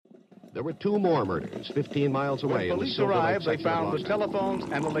there were 2 more murders 15 miles away. When police arrived, they found the telephones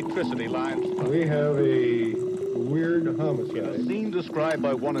and electricity lines. We have a weird homicide. A scene described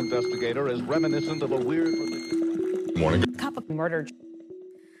by one investigator as reminiscent of a weird... Morning. Cup of murder.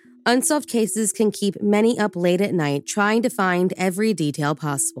 Unsolved cases can keep many up late at night trying to find every detail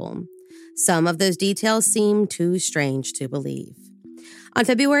possible. Some of those details seem too strange to believe. On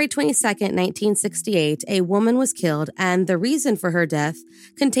February 22, 1968, a woman was killed, and the reason for her death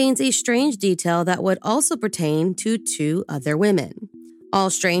contains a strange detail that would also pertain to 2 other women. All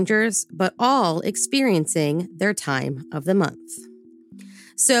strangers, but all experiencing their time of the month.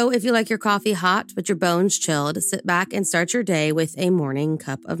 So if you like your coffee hot but your bones chilled, sit back and start your day with a morning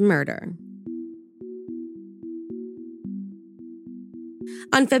cup of murder.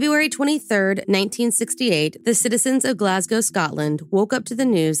 On February 23, 1968, the citizens of Glasgow, Scotland, woke up to the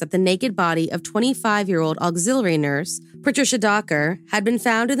news that the naked body of 25-year-old auxiliary nurse, Patricia Docker, had been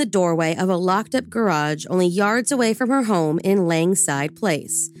found in the doorway of a locked-up garage only yards away from her home in Langside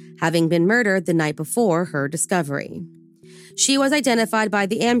Place, having been murdered the night before her discovery. She was identified by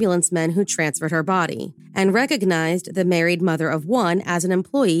the ambulance men who transferred her body and recognized the married mother of 1 as an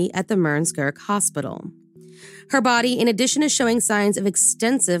employee at the Mearnskirk Hospital. Her body, in addition to showing signs of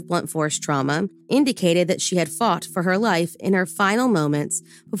extensive blunt force trauma, indicated that she had fought for her life in her final moments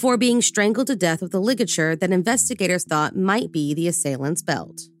before being strangled to death with a ligature that investigators thought might be the assailant's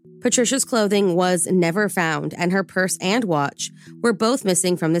belt. Patricia's clothing was never found, and her purse and watch were both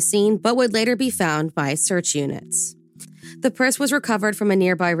missing from the scene but would later be found by search units. The purse was recovered from a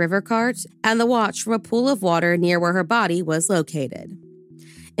nearby river cart, and the watch from a pool of water near where her body was located.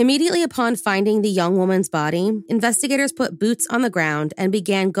 Immediately upon finding the young woman's body, investigators put boots on the ground and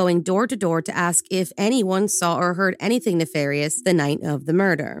began going door to door to ask if anyone saw or heard anything nefarious the night of the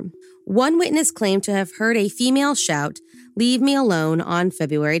murder. One witness claimed to have heard a female shout, "Leave me alone," on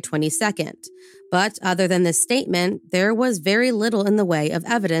February 22nd. But other than this statement, there was very little in the way of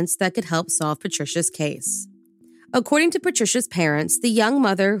evidence that could help solve Patricia's case. According to Patricia's parents, the young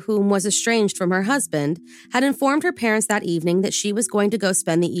mother, whom was estranged from her husband, had informed her parents that evening that she was going to go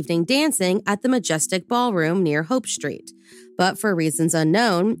spend the evening dancing at the Majestic Ballroom near Hope Street, but for reasons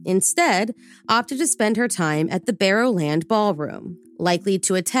unknown, instead opted to spend her time at the Barrowland Ballroom, likely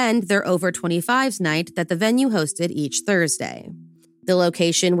to attend their Over 25s night that the venue hosted each Thursday, the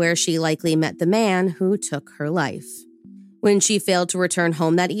location where she likely met the man who took her life. When she failed to return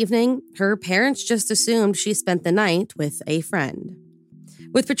home that evening, her parents just assumed she spent the night with a friend.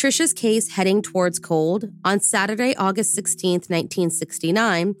 With Patricia's case heading towards cold, on Saturday, August 16,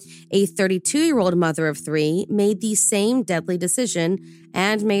 1969, a 32-year-old mother of 3 made the same deadly decision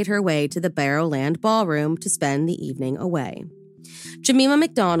and made her way to the Barrowland Ballroom to spend the evening away. Jemima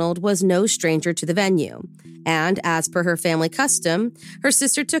McDonald was no stranger to the venue, and as per her family custom, her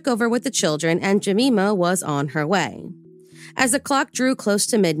sister took over with the children and Jemima was on her way. As the clock drew close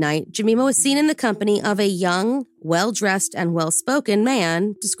to midnight, Jemima was seen in the company of a young, well-dressed and well-spoken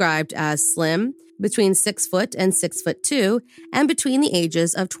man described as slim, between 6 foot and 6'2", and between the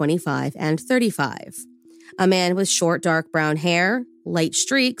ages of 25 and 35. A man with short, dark brown hair, light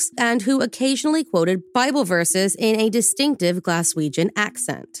streaks, and who occasionally quoted Bible verses in a distinctive Glaswegian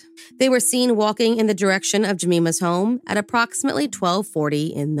accent. They were seen walking in the direction of Jemima's home at approximately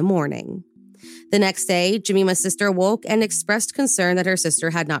 12:40 in the morning. The next day, Jemima's sister woke and expressed concern that her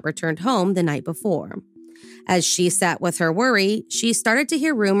sister had not returned home the night before. As she sat with her worry, she started to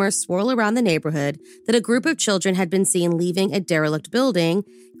hear rumors swirl around the neighborhood that a group of children had been seen leaving a derelict building,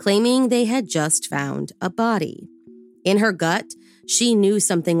 claiming they had just found a body. In her gut, she knew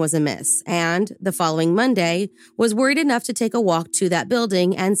something was amiss, and the following Monday was worried enough to take a walk to that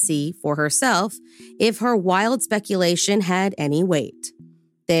building and see for herself if her wild speculation had any weight.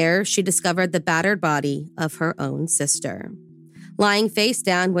 There, she discovered the battered body of her own sister, lying face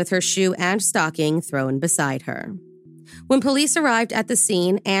down with her shoe and stocking thrown beside her. When police arrived at the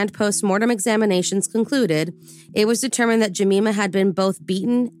scene and post-mortem examinations concluded, it was determined that Jemima had been both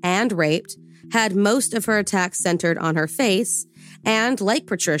beaten and raped, had most of her attacks centered on her face, and, like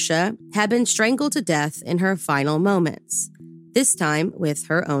Patricia, had been strangled to death in her final moments, this time with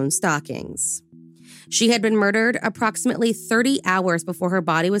her own stockings. She had been murdered approximately 30 hours before her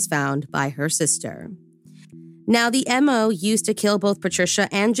body was found by her sister. Now, the MO used to kill both Patricia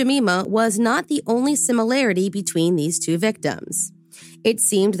and Jemima was not the only similarity between these two victims. It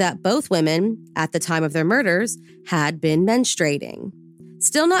seemed that both women, at the time of their murders, had been menstruating.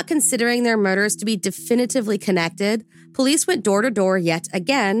 Still not considering their murders to be definitively connected, police went door to door yet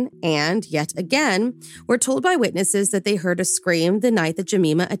again, and yet again, were told by witnesses that they heard a scream the night that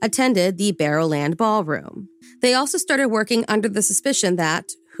Jemima attended the Barrowland Ballroom. They also started working under the suspicion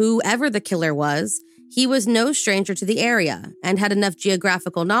that whoever the killer was, he was no stranger to the area and had enough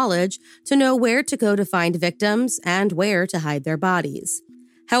geographical knowledge to know where to go to find victims and where to hide their bodies.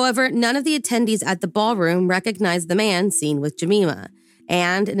 However, none of the attendees at the ballroom recognized the man seen with Jemima,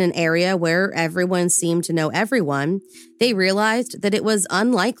 and in an area where everyone seemed to know everyone, they realized that it was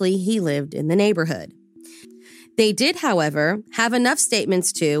unlikely he lived in the neighborhood. They did, however, have enough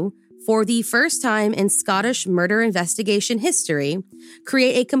statements to, for the first time in Scottish murder investigation history,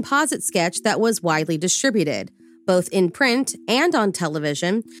 create a composite sketch that was widely distributed, both in print and on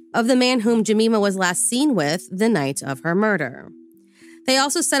television, of the man whom Jemima was last seen with the night of her murder. They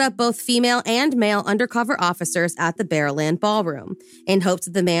also set up both female and male undercover officers at the Barrowland Ballroom in hopes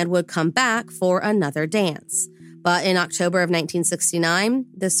that the man would come back for another dance. But in October of 1969,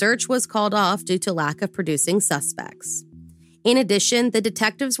 the search was called off due to lack of producing suspects. In addition, the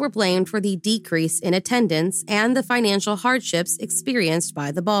detectives were blamed for the decrease in attendance and the financial hardships experienced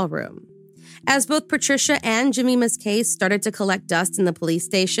by the ballroom. As both Patricia and Jemima's case started to collect dust in the police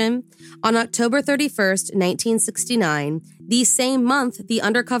station, on October 31st, 1969, the same month the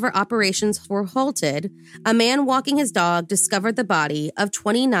undercover operations were halted, a man walking his dog discovered the body of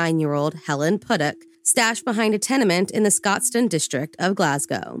 29-year-old Helen Puddock stashed behind a tenement in the Scotstoun district of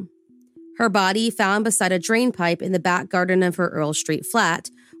Glasgow. Her body, found beside a drain pipe in the back garden of her Earl Street flat,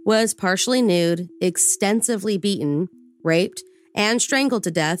 was partially nude, extensively beaten, raped, and strangled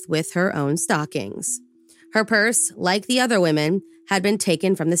to death with her own stockings. Her purse, like the other women, had been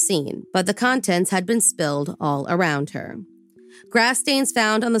taken from the scene, but the contents had been spilled all around her. Grass stains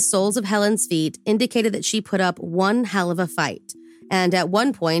found on the soles of Helen's feet indicated that she put up one hell of a fight, and at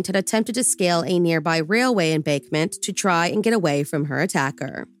one point had attempted to scale a nearby railway embankment to try and get away from her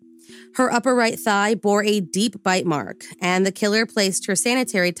attacker. Her upper right thigh bore a deep bite mark, and the killer placed her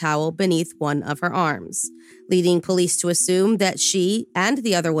sanitary towel beneath one of her arms, leading police to assume that she and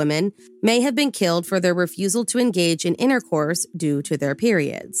the other women may have been killed for their refusal to engage in intercourse due to their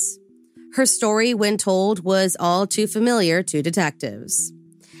periods. Her story, when told, was all too familiar to detectives.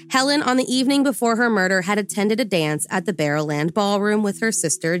 Helen, on the evening before her murder, had attended a dance at the Barrowland Ballroom with her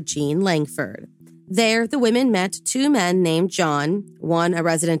sister, Jean Langford. There, the women met two men named John, one a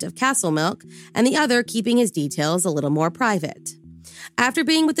resident of Castlemilk, and the other keeping his details a little more private. After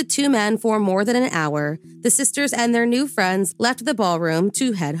being with the two men for more than an hour, the sisters and their new friends left the ballroom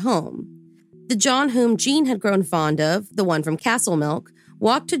to head home. The John whom Jean had grown fond of, the one from Castlemilk,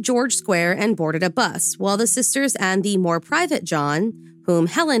 walked to George Square and boarded a bus, while the sisters and the more private John, whom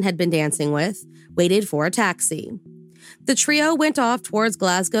Helen had been dancing with, waited for a taxi. The trio went off towards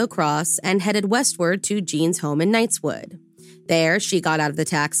Glasgow Cross and headed westward to Jean's home in Knightswood. There, she got out of the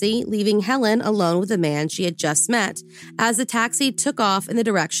taxi, leaving Helen alone with the man she had just met, as the taxi took off in the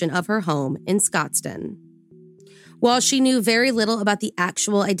direction of her home in Scotstoun. While she knew very little about the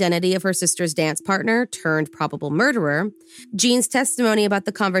actual identity of her sister's dance partner turned probable murderer, Jean's testimony about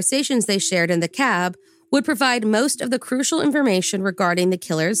the conversations they shared in the cab would provide most of the crucial information regarding the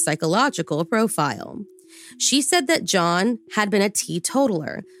killer's psychological profile. She said that John had been a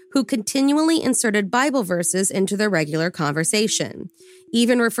teetotaler who continually inserted Bible verses into their regular conversation,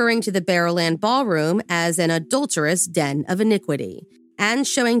 even referring to the Barrowland Ballroom as an adulterous den of iniquity, and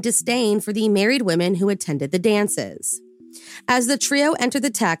showing disdain for the married women who attended the dances. As the trio entered the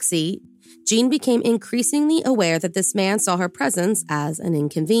taxi, Jean became increasingly aware that this man saw her presence as an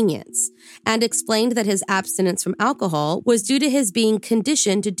inconvenience, and explained that his abstinence from alcohol was due to his being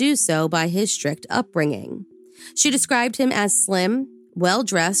conditioned to do so by his strict upbringing. She described him as slim,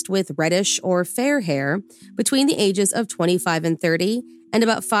 well-dressed with reddish or fair hair, between the ages of 25 and 30, and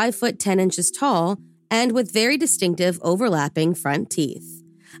about 5 foot 10 inches tall, and with very distinctive overlapping front teeth.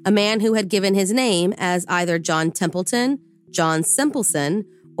 A man who had given his name as either John Templeton, John Simpleson,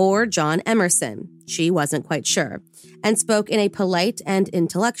 or John Emerson, she wasn't quite sure, and spoke in a polite and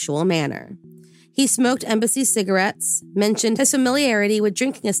intellectual manner. He smoked embassy cigarettes, mentioned his familiarity with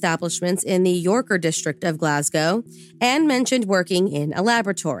drinking establishments in the Yorker district of Glasgow, and mentioned working in a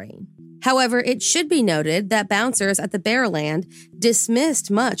laboratory. However, it should be noted that bouncers at the Barrowland dismissed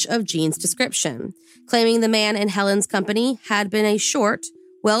much of Jean's description, claiming the man in Helen's company had been a short,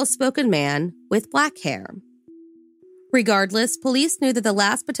 well-spoken man with black hair. Regardless, police knew that the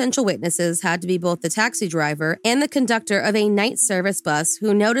last potential witnesses had to be both the taxi driver and the conductor of a night service bus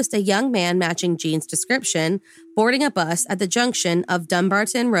who noticed a young man matching Jean's description boarding a bus at the junction of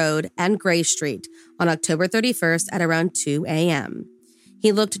Dumbarton Road and Grey Street on October 31st at around 2 a.m.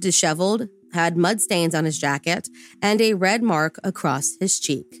 He looked disheveled, had mud stains on his jacket, and a red mark across his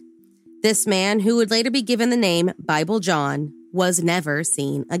cheek. This man, who would later be given the name Bible John, was never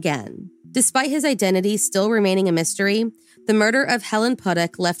seen again. Despite his identity still remaining a mystery, The murder of Helen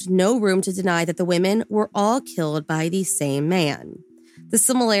Puttock left no room to deny that the women were all killed by the same man. The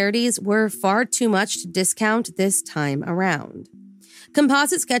similarities were far too much to discount this time around.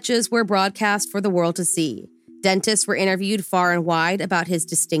 Composite sketches were broadcast for the world to see. Dentists were interviewed far and wide about his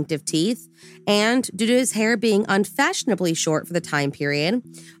distinctive teeth, and due to his hair being unfashionably short for the time period,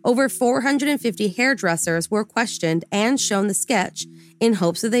 over 450 hairdressers were questioned and shown the sketch in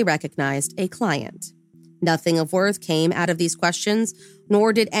hopes that they recognized a client. Nothing of worth came out of these questions,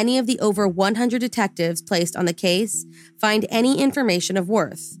 nor did any of the over 100 detectives placed on the case find any information of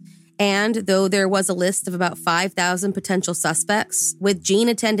worth. And though there was a list of about 5,000 potential suspects, with Jean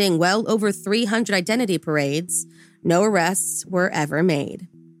attending well over 300 identity parades, no arrests were ever made.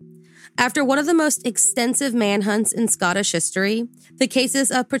 After one of the most extensive manhunts in Scottish history, the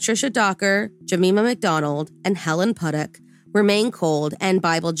cases of Patricia Docker, Jemima MacDonald, and Helen Puttock remain cold, and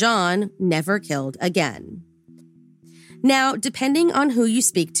Bible John never killed again. Now, depending on who you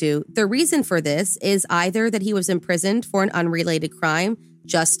speak to, the reason for this is either that he was imprisoned for an unrelated crime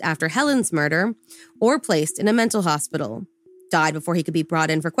just after Helen's murder, or placed in a mental hospital, died before he could be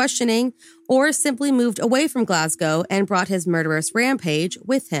brought in for questioning, or simply moved away from Glasgow and brought his murderous rampage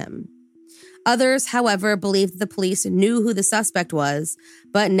with him. Others, however, believed that the police knew who the suspect was,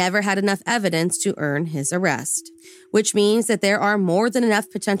 but never had enough evidence to earn his arrest, which means that there are more than enough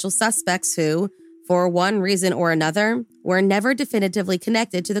potential suspects who, for one reason or another, were never definitively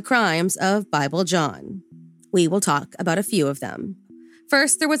connected to the crimes of Bible John. We will talk about a few of them.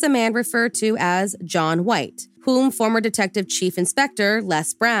 First, there was a man referred to as John White, whom former Detective Chief Inspector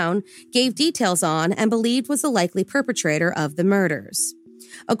Les Brown gave details on and believed was the likely perpetrator of the murders.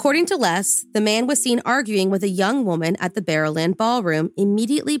 According to Les, the man was seen arguing with a young woman at the Barrowland Ballroom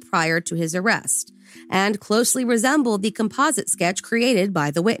immediately prior to his arrest, and closely resembled the composite sketch created by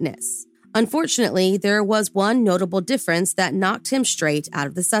the witness. Unfortunately, there was one notable difference that knocked him straight out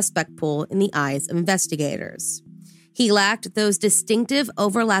of the suspect pool in the eyes of investigators. He lacked those distinctive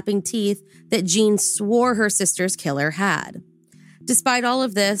overlapping teeth that Jean swore her sister's killer had. Despite all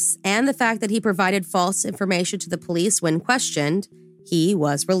of this, and the fact that he provided false information to the police when questioned, he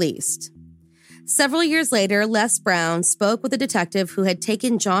was released. Several years later, Les Brown spoke with a detective who had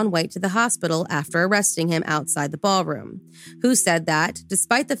taken John White to the hospital after arresting him outside the ballroom, who said that,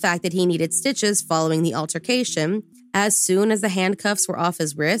 despite the fact that he needed stitches following the altercation, as soon as the handcuffs were off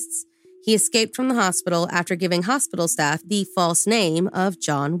his wrists, he escaped from the hospital after giving hospital staff the false name of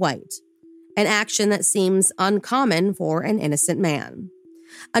John White, an action that seems uncommon for an innocent man.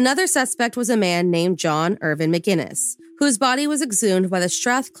 Another suspect was a man named John Irvin McGinnis, whose body was exhumed by the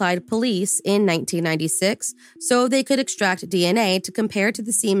Strathclyde police in 1996 so they could extract DNA to compare to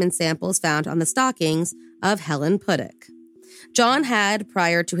the semen samples found on the stockings of Helen Puttock. John had,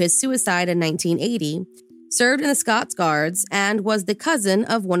 prior to his suicide in 1980, served in the Scots Guards and was the cousin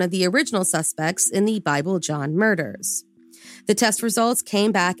of one of the original suspects in the Bible John murders. The test results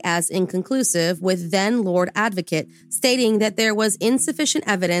came back as inconclusive, with then Lord Advocate stating that there was insufficient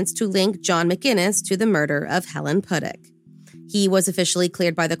evidence to link John McGinnis to the murder of Helen Puttock. He was officially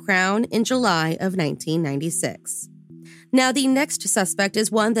cleared by the Crown in July of 1996. Now, the next suspect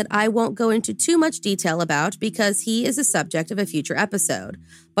is one that I won't go into too much detail about because he is the subject of a future episode,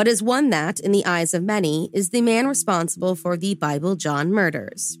 but is one that, in the eyes of many, is the man responsible for the Bible John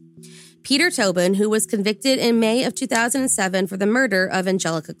murders. Peter Tobin, who was convicted in May of 2007 for the murder of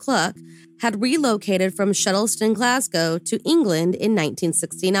Angelica Cluck, had relocated from Shettleston, Glasgow to England in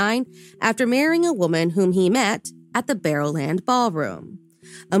 1969 after marrying a woman whom he met at the Barrowland Ballroom,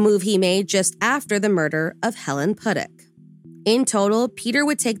 a move he made just after the murder of Helen Puttock. In total, Peter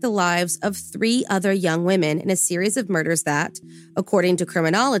would take the lives of 3 other young women in a series of murders that, according to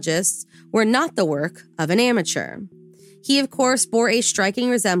criminologists, were not the work of an amateur. He, of course, bore a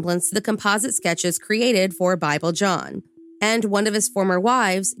striking resemblance to the composite sketches created for Bible John, and one of his former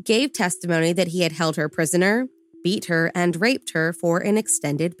wives gave testimony that he had held her prisoner, beat her, and raped her for an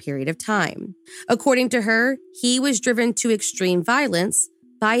extended period of time. According to her, he was driven to extreme violence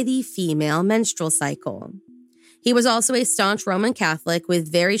by the female menstrual cycle. He was also a staunch Roman Catholic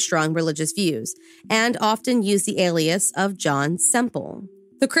with very strong religious views, and often used the alias of John Semple.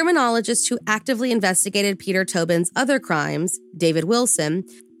 The criminologist who actively investigated Peter Tobin's other crimes, David Wilson,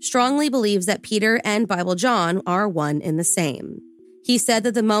 strongly believes that Peter and Bible John are one and the same. He said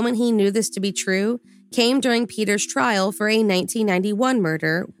that the moment he knew this to be true came during Peter's trial for a 1991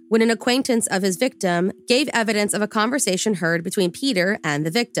 murder, when an acquaintance of his victim gave evidence of a conversation heard between Peter and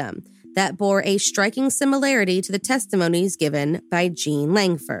the victim that bore a striking similarity to the testimonies given by Jean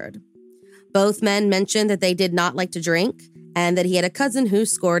Langford. Both men mentioned that they did not like to drink, and that he had a cousin who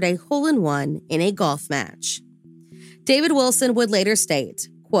scored a hole-in-one in a golf match. David Wilson would later state,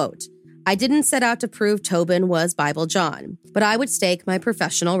 quote, "I didn't set out to prove Tobin was Bible John, but I would stake my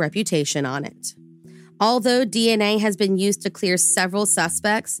professional reputation on it." Although DNA has been used to clear several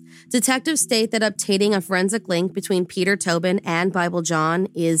suspects, detectives state that obtaining a forensic link between Peter Tobin and Bible John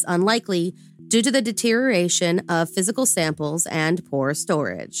is unlikely due to the deterioration of physical samples and poor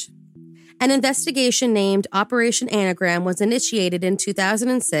storage. An investigation named Operation Anagram was initiated in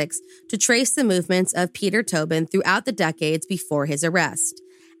 2006 to trace the movements of Peter Tobin throughout the decades before his arrest,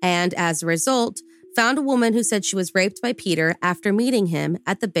 and as a result, found a woman who said she was raped by Peter after meeting him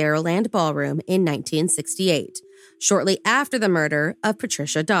at the Barrowland Ballroom in 1968, shortly after the murder of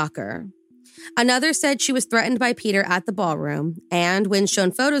Patricia Docker. Another said she was threatened by Peter at the ballroom, and when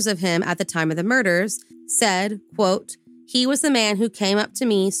shown photos of him at the time of the murders, said, quote, "He was the man who came up to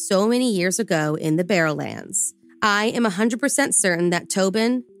me so many years ago in the Barrowlands. I am 100% certain that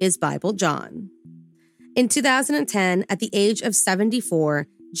Tobin is Bible John." In 2010, at the age of 74,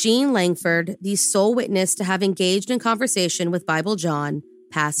 Jean Langford, the sole witness to have engaged in conversation with Bible John,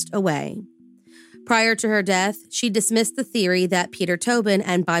 passed away. Prior to her death, she dismissed the theory that Peter Tobin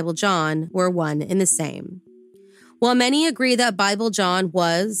and Bible John were one and the same. While many agree that Bible John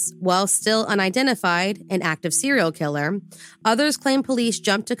was, while still unidentified, an active serial killer, others claim police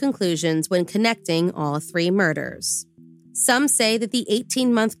jumped to conclusions when connecting all three murders. Some say that the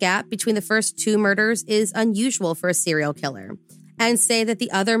 18-month gap between the first two murders is unusual for a serial killer, and say that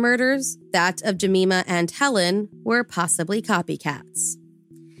the other murders, that of Jemima and Helen, were possibly copycats.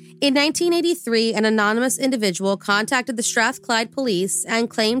 In 1983, an anonymous individual contacted the Strathclyde police and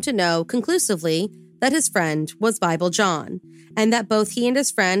claimed to know conclusively that his friend was Bible John, and that both he and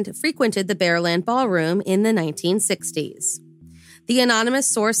his friend frequented the Barrowland Ballroom in the 1960s. The anonymous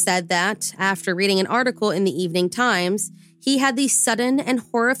source said that, after reading an article in the Evening Times, he had the sudden and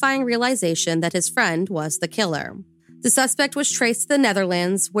horrifying realization that his friend was the killer. The suspect was traced to the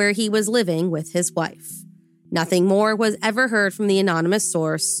Netherlands, where he was living with his wife. Nothing more was ever heard from the anonymous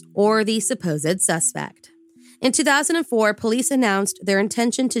source or the supposed suspect. In 2004, police announced their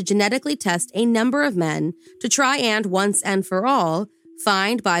intention to genetically test a number of men to try and, once and for all,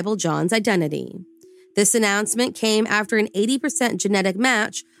 find Bible John's identity. This announcement came after an 80% genetic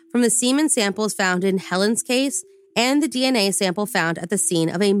match from the semen samples found in Helen's case and the DNA sample found at the scene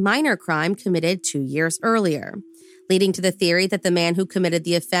of a minor crime committed 2 years earlier, leading to the theory that the man who committed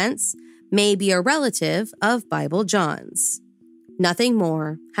the offense may be a relative of Bible John's. Nothing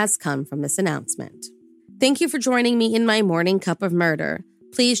more has come from this announcement. Thank you for joining me in my morning cup of murder.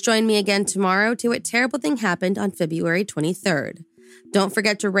 Please join me again tomorrow to What Terrible Thing Happened on February 23rd. Don't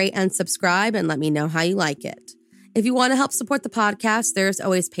forget to rate and subscribe and let me know how you like it. If you want to help support the podcast, there's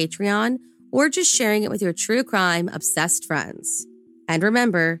always Patreon or just sharing it with your true crime obsessed friends. And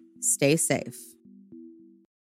remember, stay safe.